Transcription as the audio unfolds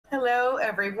Hello,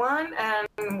 everyone,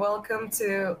 and welcome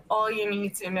to All You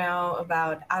Need to Know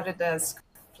about Autodesk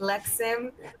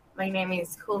FlexSim. My name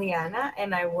is Juliana,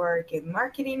 and I work in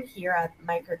marketing here at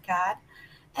MicroCAD.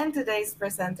 And today's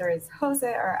presenter is Jose,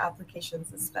 our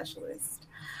applications specialist.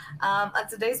 At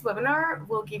today's webinar,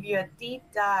 we'll give you a deep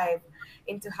dive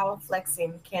into how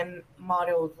FlexSim can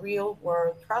model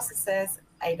real-world processes,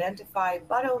 identify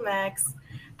bottlenecks,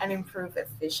 and improve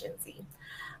efficiency.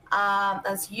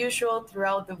 As usual,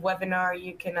 throughout the webinar,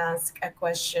 you can ask a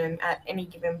question at any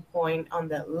given point on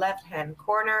the left-hand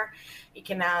corner. You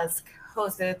can ask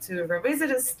Jose to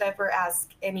revisit a step or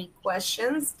ask any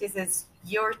questions. This is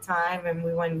your time, and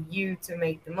we want you to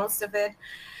make the most of it.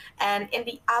 And in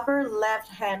the upper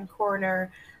right-hand corner,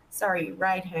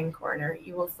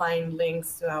 you will find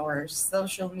links to our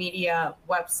social media,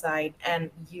 website, and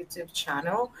YouTube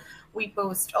channel. We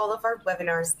post all of our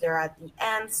webinars there at the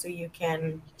end, so you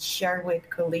can share with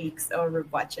colleagues or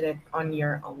watch it on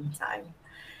your own time.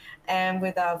 And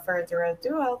without further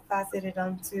ado, I'll pass it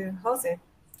on to Jose.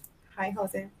 Hi,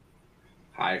 Jose.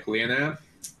 Hi, Juliana.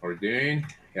 How are you doing?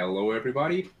 Hello,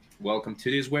 everybody. Welcome to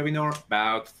this webinar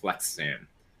about FlexSim.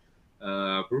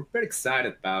 We're very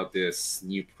excited about this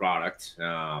new product.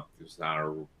 This is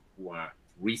our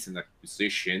recent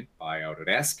acquisition by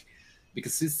Autodesk,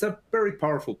 because it's a very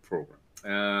powerful program.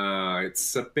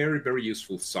 It's a very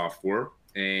useful software,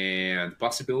 and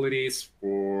possibilities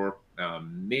for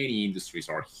many industries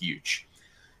are huge.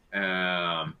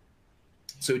 So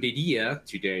the idea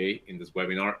today in this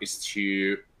webinar is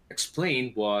to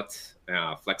explain what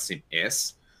FlexSim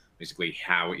is, basically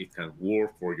how it can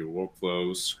work for your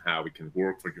workflows, how it can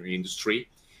work for your industry,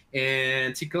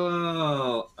 and take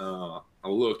a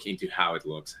look into how it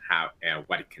looks,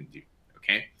 what it can do.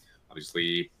 Okay,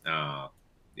 obviously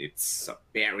it's a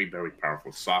very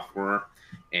powerful software,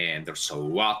 and there's a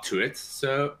lot to it.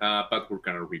 So, but we're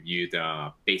gonna review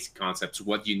the basic concepts,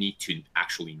 what you need to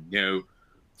actually know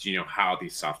to know how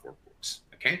this software works.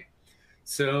 Okay.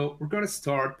 So we're going to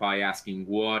start by asking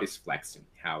what is FlexSim,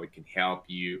 how it can help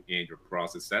you in your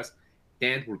processes.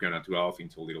 Then we're going to delve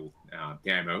into a little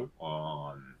demo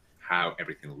on how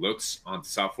everything looks on the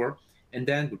software. And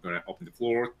then we're going to open the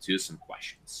floor to some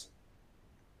questions.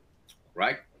 All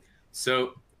right.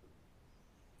 So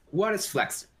what is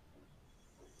FlexSim?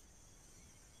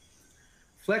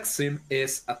 FlexSim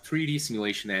is a 3D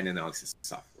simulation and analysis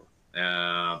software.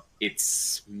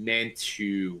 It's meant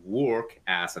to work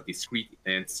as a discrete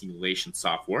and simulation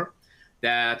software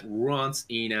that runs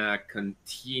in a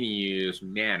continuous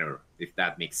manner, if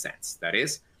that makes sense. That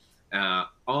is,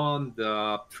 on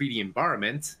the 3D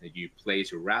environment, you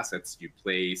place your assets, you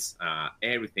place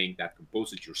everything that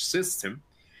composes your system,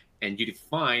 and you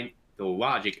define the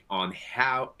logic on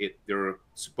how they're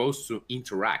supposed to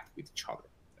interact with each other,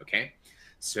 okay?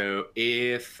 So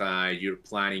if you're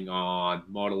planning on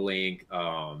modeling,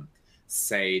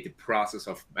 say, the process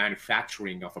of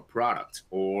manufacturing of a product,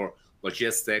 or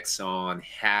logistics on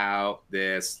how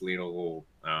this little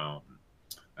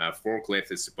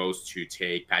forklift is supposed to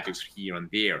take packages here and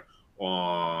there,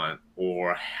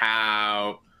 or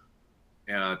how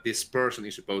this person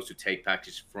is supposed to take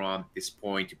packages from this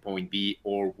point to point B,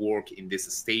 or work in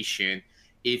this station,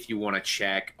 if you want to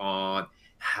check on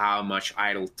how much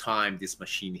idle time this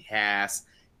machine has,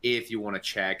 if you want to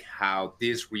check how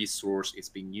this resource is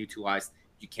being utilized,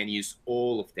 you can use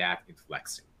all of that in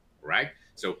FlexSim, right?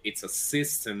 So it's a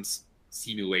systems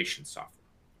simulation software,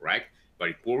 right? But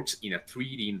it works in a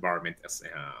 3D environment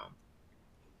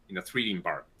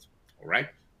all right?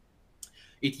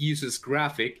 It uses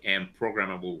graphic and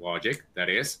programmable logic. That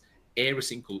is, every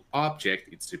single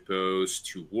object is supposed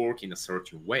to work in a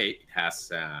certain way. It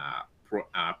has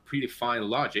predefined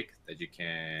logic that you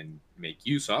can make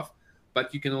use of,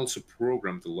 but you can also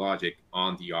program the logic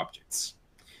on the objects.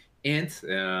 And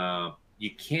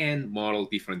you can model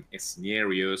different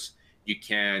scenarios. You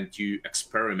can do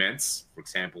experiments. For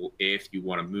example, if you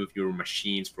want to move your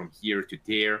machines from here to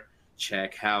there,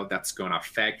 check how that's going to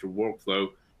affect your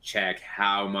workflow, check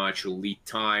how much lead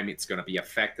time it's going to be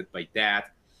affected by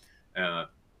that,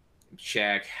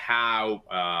 check how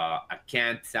a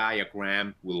Gantt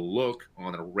diagram will look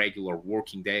on a regular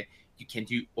working day. You can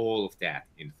do all of that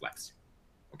in FlexSim,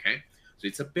 okay? So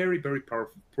it's a very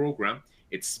powerful program.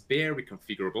 It's very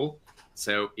configurable.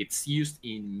 So it's used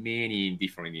in many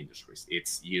different industries.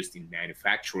 It's used in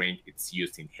manufacturing, it's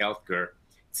used in healthcare,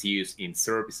 it's used in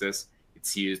services,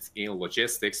 it's used in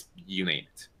logistics, you name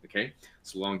it, okay?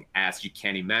 So long as you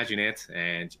can imagine it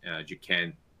and you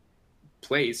can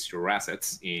place your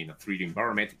assets in a 3D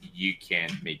environment, you can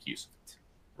make use of it,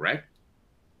 right?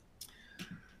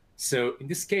 So in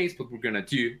this case, what we're gonna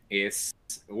do is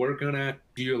we're gonna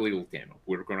do a little demo.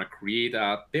 We're gonna create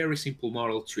a very simple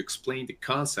model to explain the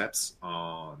concepts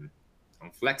on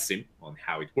FlexSim, on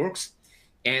how it works,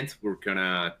 and we're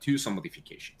gonna do some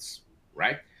modifications,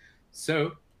 right?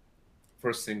 So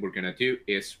first thing we're gonna do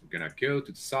is we're gonna go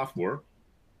to the software,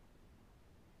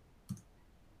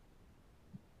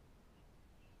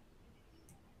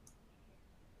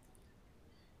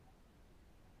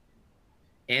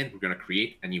 and we're gonna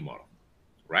create a new model,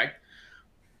 right?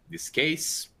 In this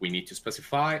case, we need to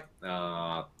specify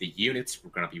the units we're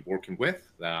going to be working with,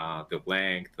 the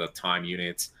length, the time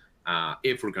units,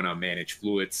 if we're going to manage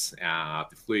fluids,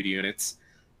 the fluid units,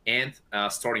 and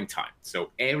starting time.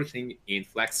 So everything in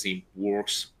FlexSim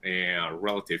works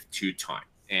relative to time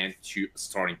and to a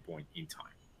starting point in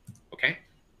time. Okay?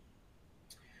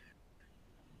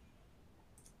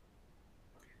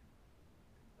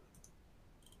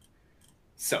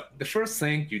 So the first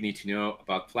thing you need to know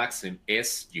about FlexSim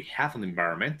is you have an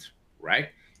environment, right?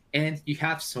 And you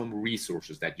have some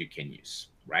resources that you can use,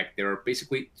 right? There are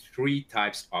basically three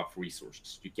types of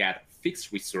resources. You get a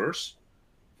fixed resource,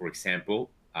 for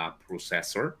example, a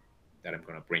processor that I'm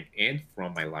going to bring in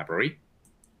from my library,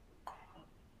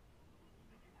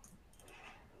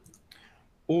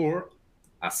 or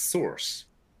a source,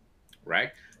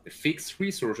 right? The fixed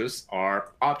resources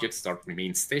are objects that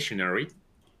remain stationary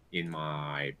in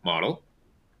my model,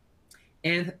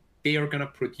 and they are going to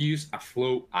produce a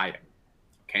flow item.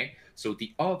 Okay, so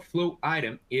the flow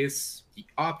item is the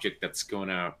object that's going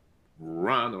to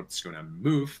run, or it's going to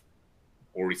move,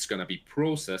 or it's going to be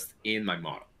processed in my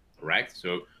model, right?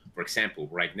 So for example,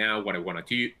 right now what I want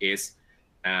to do is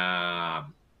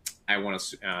I'm going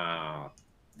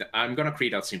to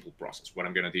create a simple process. What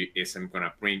I'm going to do is I'm going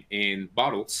to bring in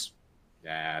bottles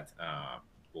that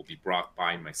will be brought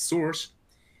by my source,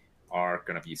 are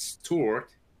going to be stored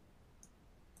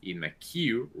in my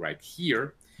queue right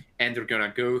here, and they're going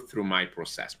to go through my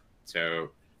processor.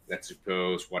 So let's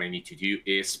suppose what I need to do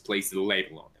is place the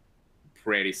label on them.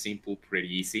 Pretty simple,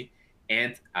 pretty easy.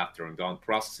 And after I'm done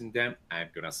processing them, I'm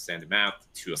going to send them out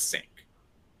to a sink.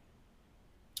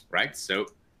 Right? So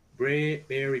very,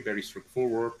 very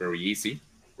straightforward, very easy,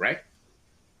 right?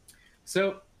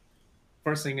 So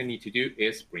first thing I need to do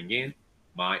is bring in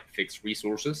my fixed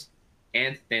resources,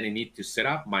 and then I need to set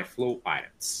up my flow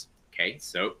items. Okay,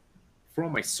 so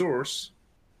from my source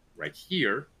right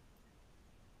here,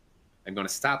 I'm going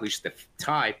to establish the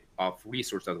type of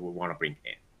resource that we want to bring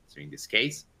in. So in this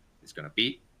case, it's going to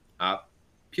be a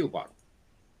pill bottle,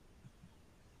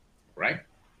 right?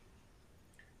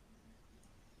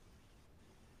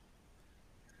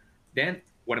 Then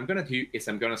what I'm going to do is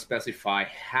I'm going to specify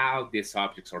how these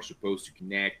objects are supposed to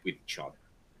connect with each other.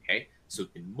 Okay, so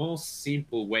the most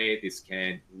simple way this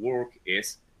can work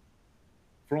is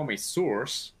from a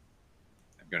source,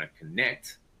 I'm going to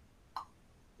connect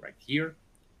right here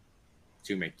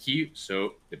to my queue.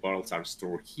 So the bottles are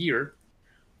stored here.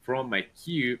 From my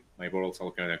queue, my bottles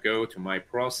are going to go to my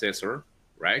processor,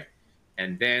 right?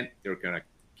 And then they're going to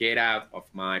get out of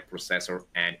my processor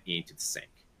and into the sink.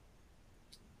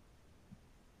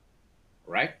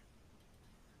 Right?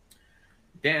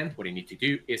 Then what you need to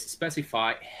do is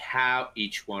specify how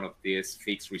each one of these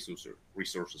fixed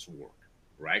resources work,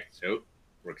 right? So,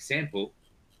 for example,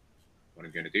 what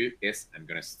I'm going to do is I'm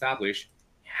going to establish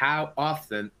how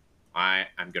often I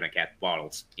am going to get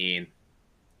bottles in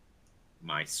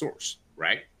my source,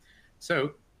 right? So,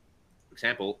 for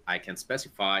example, I can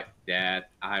specify that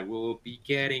I will be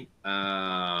getting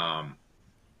a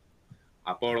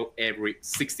bottle every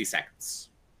 60 seconds,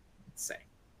 let's say,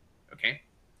 okay?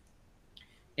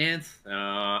 And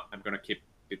I'm going to keep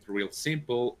it real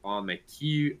simple on my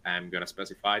queue. I'm going to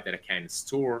specify that I can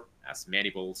store as many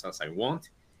bottles as I want.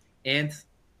 And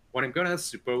what I'm going to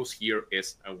suppose here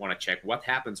is I want to check what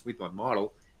happens with my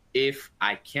model if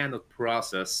I cannot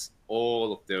process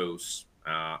all of those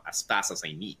as fast as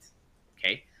I need.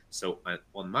 Okay, so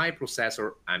on my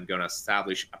processor, I'm going to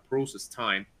establish a process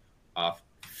time of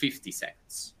 50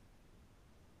 seconds.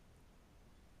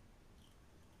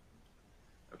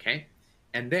 Okay,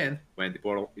 and then when the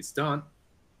bottle is done,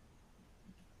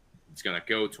 it's going to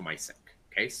go to my sink.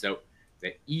 Okay, so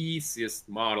the easiest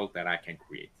model that I can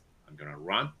create, I'm going to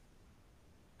run.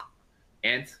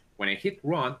 And when I hit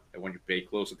run, I want you to pay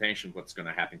close attention what's going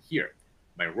to happen here.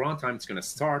 My runtime is going to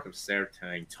start at a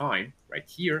certain time right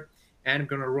here, and I'm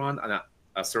going to run at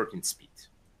a certain speed.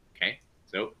 Okay,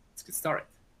 so let's get started.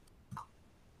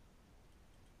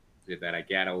 So that I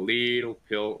get a little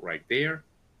pill right there.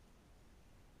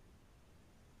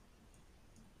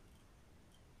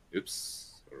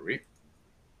 Oops, sorry.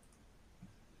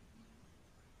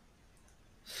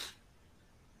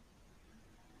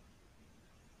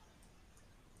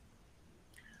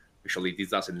 actually this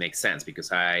doesn't make sense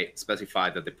because I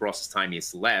specified that the process time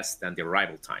is less than the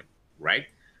arrival time, right?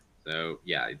 So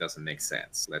yeah, it doesn't make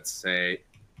sense. Let's say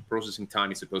processing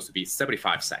time is supposed to be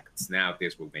 75 seconds. Now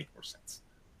this will make more sense,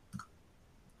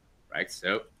 right?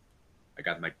 So I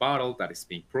got my bottle that is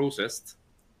being processed,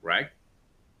 right?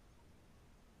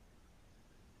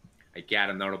 I got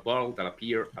another bottle that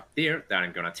appear up there that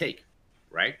I'm gonna take,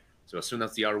 right? So as soon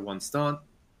as the other one's done,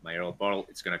 my other bottle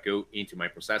is gonna go into my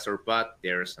processor, but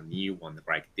there's a new one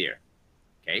right there.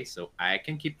 Okay, so I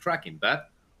can keep tracking,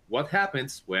 but what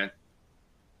happens when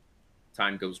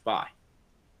time goes by,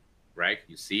 right?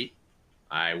 You see,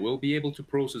 I will be able to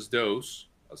process those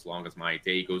as long as my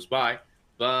day goes by,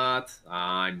 but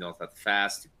I'm not that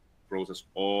fast to process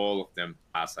all of them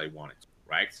as I wanted to,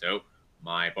 right? So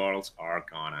my bottles are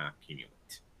gonna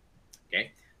accumulate.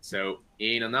 Okay, so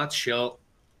in a nutshell,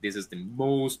 this is the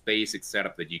most basic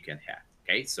setup that you can have.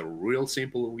 Okay, so real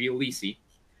simple, real easy,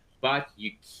 but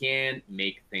you can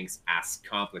make things as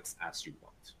complex as you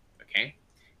want. Okay,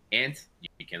 and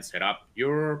you can set up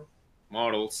your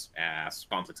models as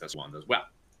complex as you want as well,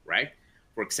 right?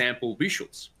 For example,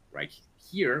 visuals. Right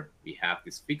here, we have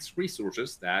these fixed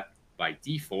resources that by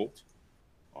default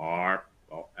are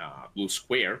blue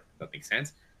square, that makes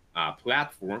sense,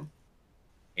 platform,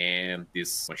 and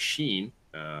this machine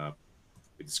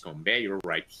with this conveyor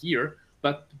right here.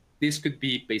 But this could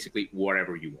be basically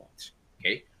whatever you want.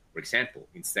 Okay. For example,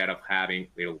 instead of having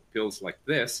little pills like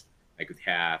this, I could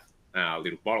have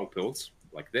little bottle pills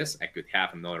like this. I could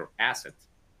have another asset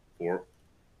for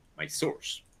my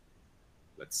source.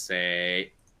 Let's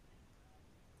say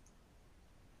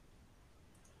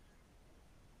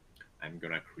I'm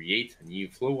going to create a new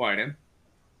flow item.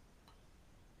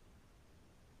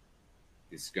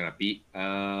 This is going to be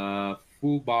a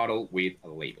full bottle with a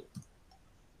label.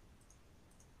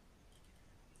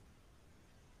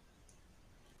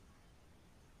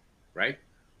 Right?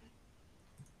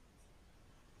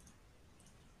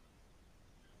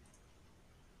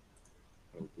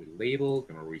 With label,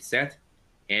 going to reset,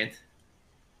 and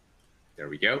there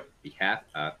we go. We have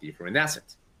a different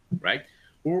asset, right?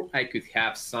 Or I could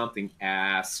have something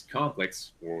as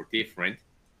complex or different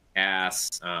as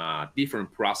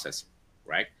different processing,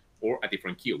 right? Or a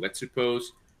different queue. Let's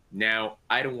suppose now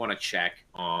I don't want to check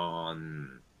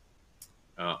on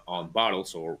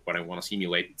bottles, or what I want to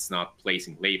simulate. It's not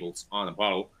placing labels on a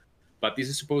bottle, but this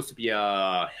is supposed to be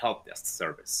a help desk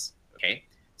service. Okay,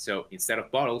 so instead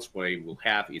of bottles, what I will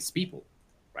have is people,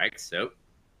 right? So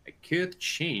I could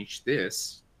change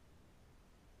this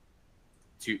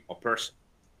to a person,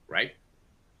 right?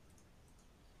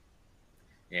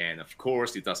 And of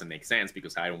course, it doesn't make sense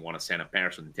because I don't want to send a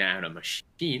person down a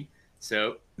machine.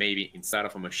 So maybe inside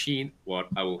of a machine, what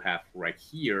I will have right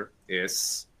here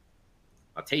is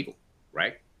a table,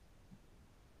 right?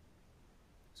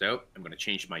 So I'm going to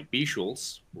change my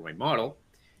visuals for my model,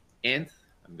 and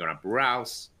I'm going to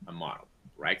browse a model,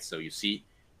 right? So you see,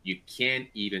 you can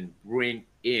even bring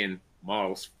in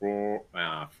models for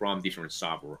from different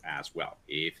software as well.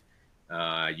 If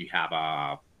you have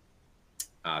a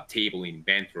table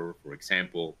inventor, for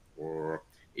example, or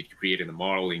if you created a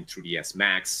model in 3ds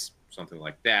Max, something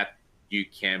like that, you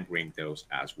can bring those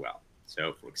as well.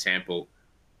 So for example,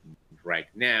 right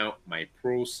now, my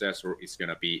processor is going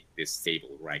to be this table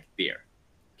right there.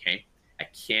 Okay, I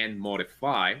can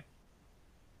modify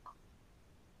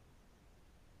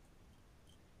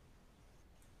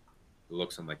the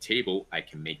looks on my table. I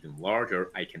can make them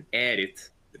larger. I can edit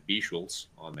the visuals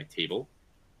on my table,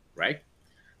 right?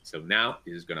 So now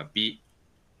this is going to be,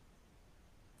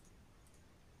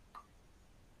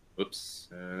 oops,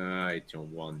 I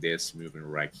don't want this moving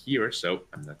right here, so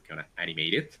I'm not going to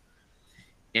animate it.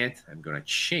 And I'm going to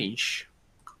change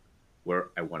where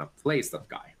I want to place that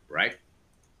guy, right?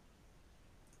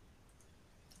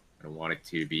 I don't want it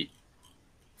to be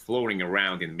floating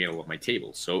around in the middle of my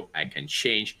table, so I can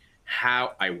change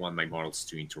how I want my models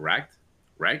to interact,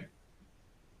 right?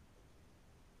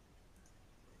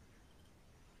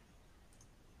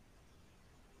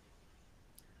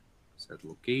 Set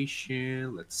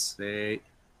location, let's say,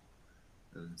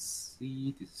 let's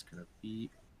see, this is going to be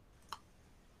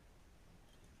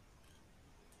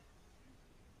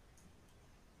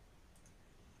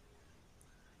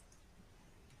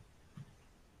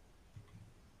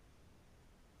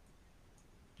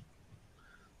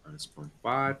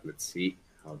 -0.5. Let's see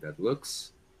how that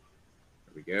looks.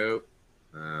 There we go.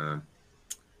 Gotta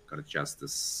adjust the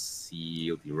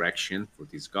seal direction for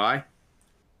this guy.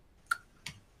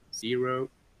 0.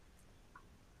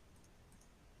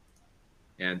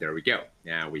 And there we go.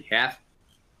 Now we have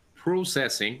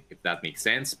processing, if that makes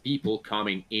sense, people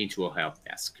coming into a help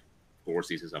desk course,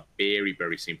 this is a very,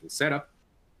 very simple setup,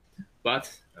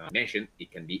 but I mentioned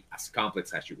it can be as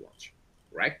complex as you want,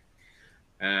 right?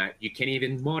 You can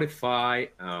even modify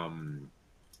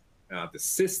the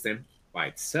system by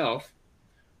itself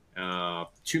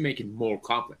to make it more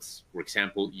complex. For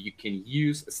example, you can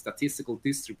use statistical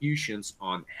distributions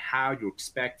on how you're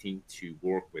expecting to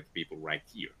work with people right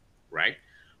here, right?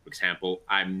 For example,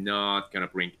 I'm not going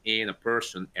to bring in a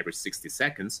person every 60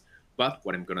 seconds, but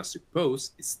what I'm going to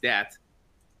suppose is that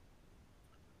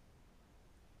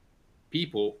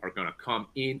people are going to come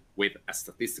in with a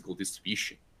statistical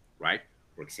distribution, right?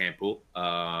 For example,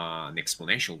 an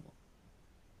exponential one,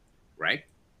 right?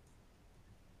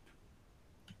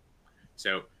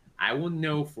 So I won't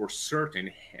know for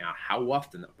certain how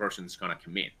often a person is going to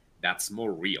come in. That's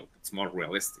more real. It's more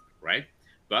realistic, right?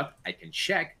 But I can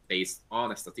check based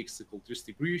on a statistical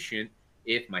distribution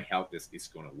if my help desk is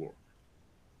going to work,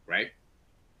 right?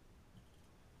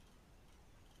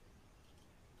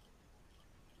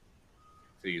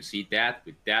 So you see that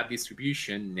with that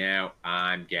distribution, now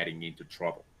I'm getting into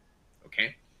trouble,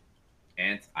 okay?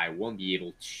 And I won't be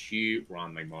able to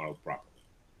run my model properly,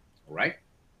 all right?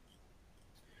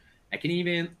 I can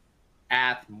even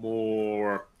add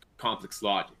more complex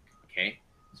logic, okay?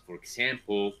 So for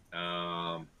example,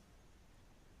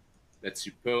 let's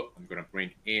suppose I'm gonna bring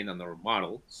in another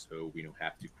model so we don't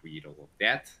have to create all of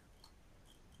that.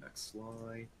 Next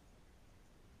slide.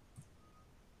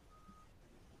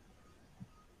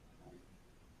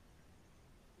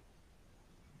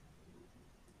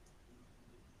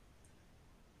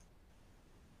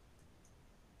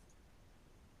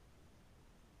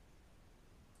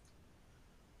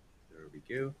 There we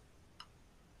go.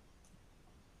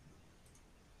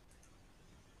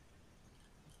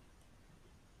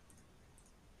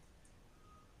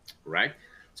 Right?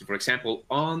 So for example,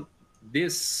 on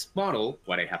this model,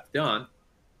 what I have done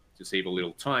to save a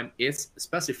little time is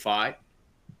specify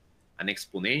an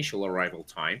exponential arrival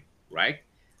time, right?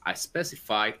 I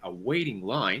specified a waiting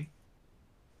line,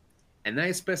 and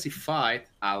I specified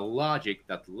a logic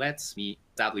that lets me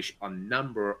establish a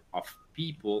number of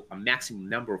people, a maximum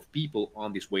number of people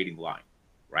on this waiting line,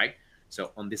 right?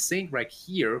 So on the sink right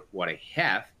here, what I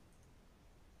have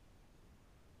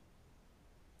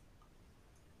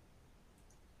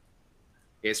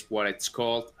is what it's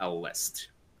called a list,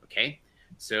 okay?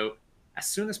 So as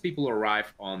soon as people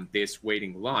arrive on this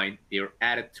waiting line, they're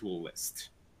added to a list,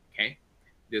 okay?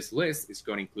 This list is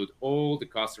going to include all the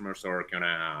customers that are going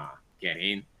to get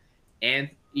in,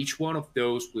 and each one of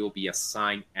those will be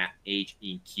assigned an age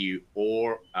in queue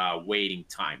or waiting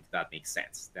time, if that makes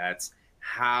sense. That's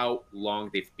how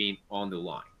long they've been on the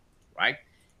line, right?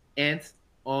 And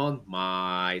on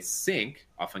my sink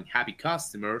of unhappy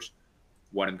customers,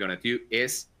 what I'm going to do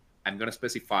is I'm going to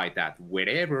specify that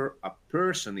wherever a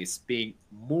person is being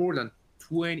more than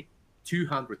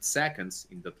 200 seconds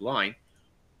in that line,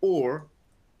 or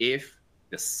if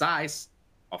the size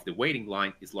of the waiting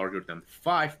line is larger than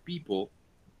 5 people,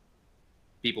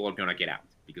 people are going to get out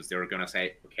because they're going to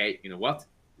say, okay, you know what?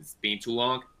 It's been too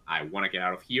long. I want to get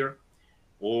out of here.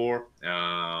 Or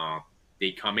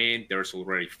they come in, there's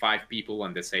already 5 people,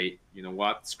 and they say, you know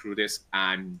what, screw this,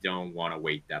 I don't want to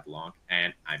wait that long,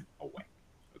 and I'm away,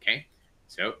 okay?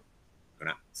 So I'm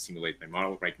gonna simulate my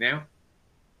model right now.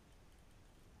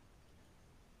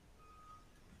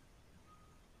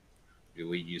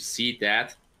 Really, you see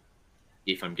that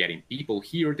if I'm getting people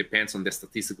here, depends on the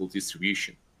statistical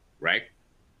distribution, right?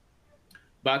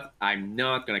 But I'm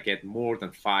not gonna get more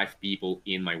than 5 people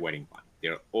in my waiting line.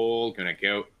 They're all gonna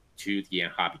go to the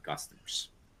unhappy customers.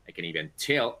 I can even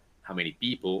tell how many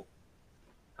people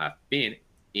have been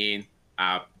in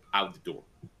out the door,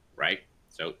 right?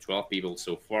 So 12 people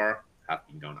so far have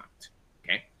been gone out,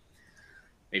 okay?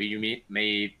 Maybe you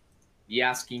may be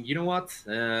asking, you know what?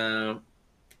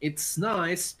 It's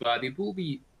nice, but it will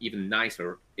be even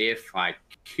nicer if I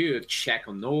could check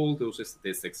on all those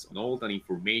statistics, on all that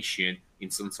information in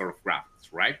some sort of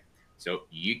graphics, right? So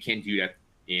you can do that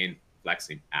in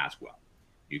FlexSim as well.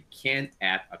 You can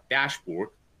add a dashboard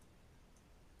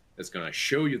that's going to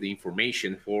show you the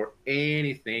information for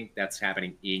anything that's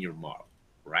happening in your model,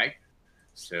 right?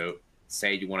 So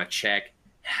say you want to check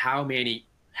how many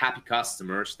happy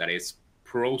customers, that is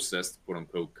processed, quote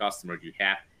unquote, customers you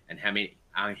have, and how many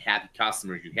unhappy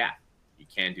customers you have. You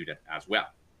can do that as well,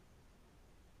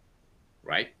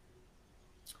 right?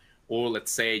 Or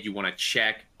let's say you want to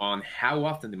check on how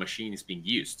often the machine is being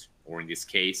used, or in this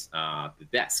case, the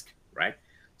desk, right?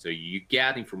 So you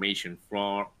get information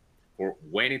for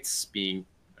when it's being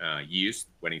used,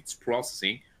 when it's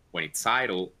processing, when it's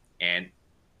idle, and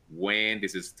when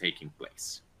this is taking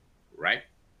place, right?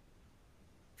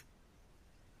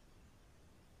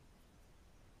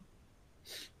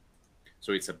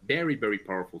 So it's a very, very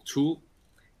powerful tool,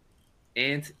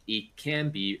 and it can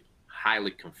be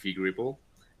highly configurable.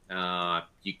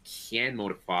 You can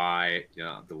modify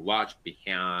the logic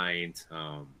behind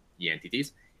the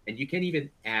entities, and you can even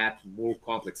add more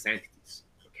complex entities.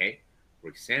 Okay, for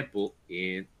example,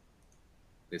 in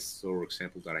this sort of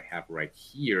example that I have right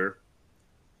here,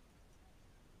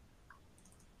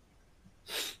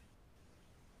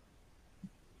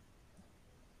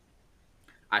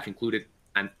 I've included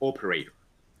an operator.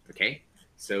 Okay,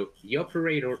 so the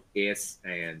operator is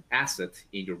an asset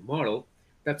in your model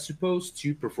that's supposed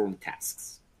to perform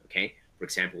tasks. Okay, for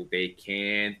example, they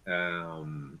can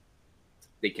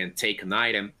take an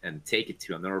item and take it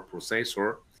to another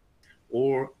processor,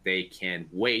 or they can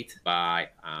wait by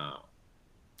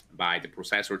the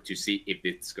processor to see if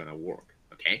it's gonna work.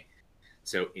 Okay,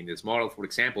 so in this model, for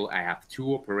example, I have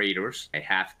two operators. I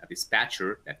have a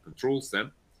dispatcher that controls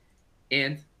them,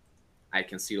 and I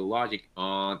can see the logic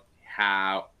on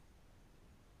how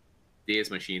these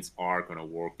machines are gonna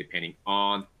work depending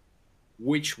on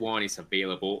which one is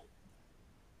available,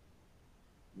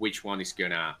 which one is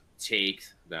gonna take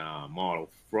the model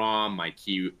from my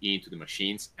queue into the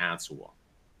machines, and so on.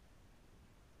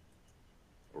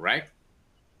 All right.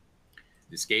 In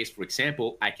this case, for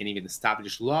example, I can even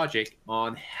establish logic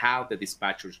on how the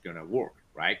dispatcher is gonna work,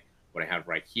 right? What I have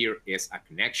right here is a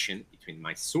connection between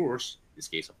my source, in this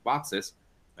case of boxes,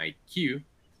 my queue,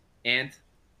 and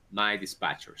my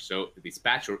dispatcher. So the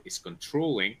dispatcher is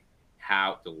controlling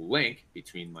how the link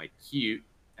between my queue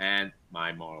and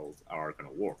my models are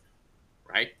gonna work,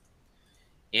 right?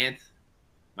 And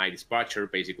my dispatcher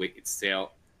basically it's saying,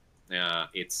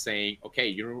 okay,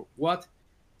 you know what?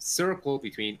 Circle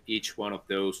between each one of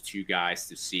those two guys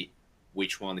to see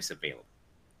which one is available.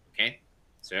 Okay,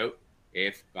 so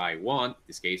if guy 1, in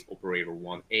this case operator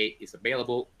 1A, is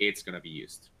available, it's gonna be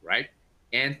used, right?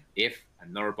 And if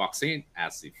another box in,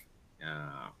 as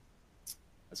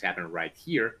happened right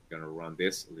here, I'm gonna run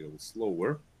this a little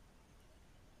slower.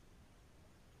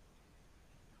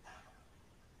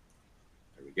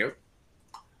 There we go.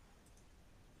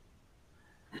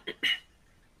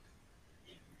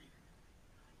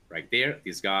 Right there,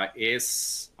 this guy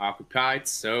is occupied,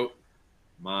 so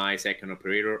my second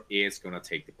operator is gonna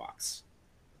take the box.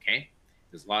 Okay,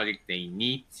 this logic, they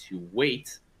need to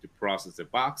wait to process the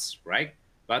box, right?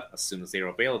 But as soon as they're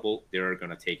available, they're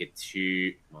gonna take it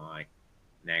to my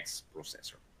next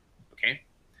processor. Okay,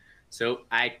 so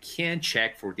I can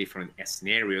check for different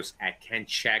scenarios. I can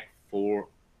check for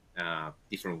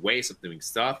different ways of doing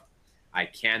stuff. I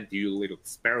can do little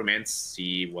experiments,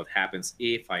 see what happens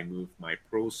if I move my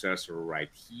processor right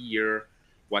here.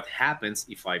 What happens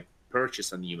if I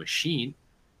purchase a new machine?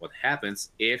 What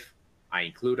happens if I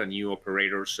include a new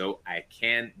operator, so I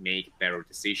can make better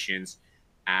decisions?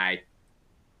 I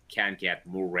can get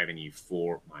more revenue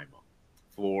for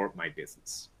my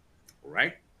business. All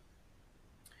right.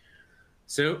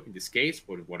 So in this case,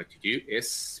 what we wanted to do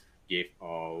is give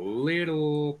a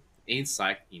little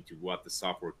insight into what the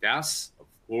software does. Of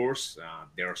course,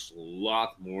 there's a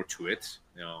lot more to it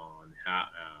on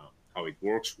how it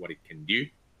works, what it can do.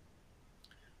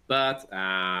 But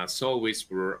as always,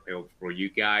 we're available for you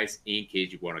guys in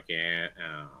case you want to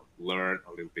learn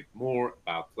a little bit more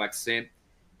about FlexSim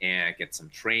and get some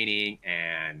training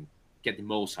and get the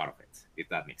most out of it, if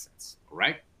that makes sense. All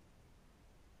right.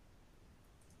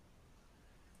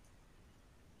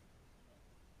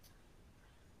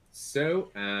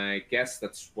 So I guess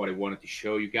that's what I wanted to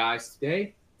show you guys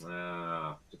today.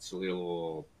 It's a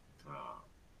little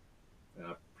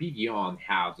preview on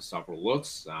how the software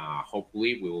looks.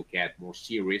 Hopefully, we will get more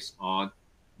series on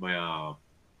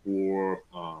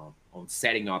on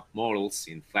setting up models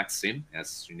in FlexSim as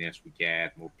soon as we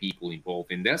get more people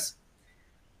involved in this.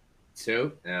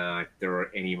 So if there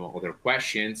are any other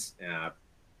questions,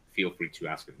 feel free to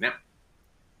ask them now.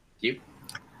 Thank you.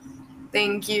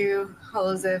 Thank you,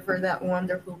 Jose, for that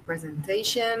wonderful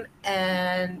presentation.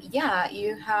 And yeah,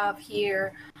 you have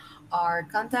here our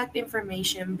contact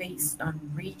information based on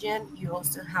region. You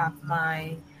also have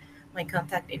my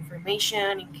contact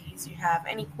information in case you have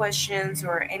any questions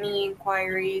or any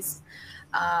inquiries.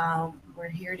 We're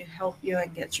here to help you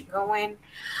and get you going.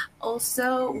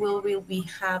 Also, we'll be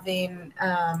having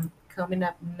coming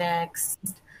up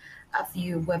next a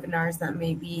few webinars that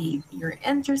maybe you're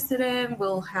interested in.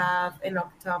 We'll have in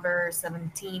October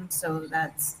 17th, so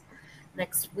that's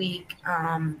next week,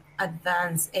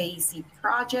 advanced AEC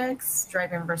projects,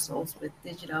 driving results with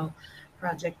digital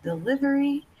project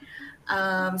delivery.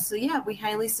 So yeah, we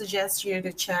highly suggest you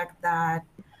to check that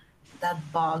that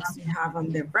box you have on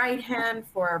the right hand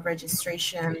for our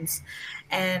registrations.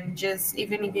 And just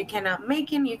even if you cannot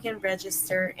make it, you can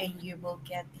register and you will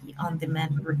get the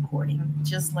on-demand recording,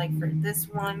 just like for this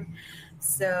one.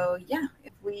 So yeah,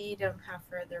 if we don't have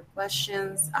further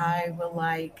questions, I would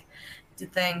like to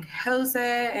thank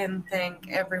Jose and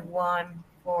thank everyone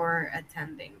for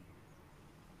attending.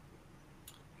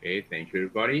 Okay, thank you,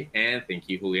 everybody. And thank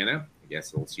you, Juliana. I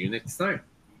guess we'll see you next time.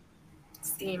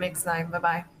 See you next time. Bye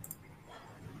bye.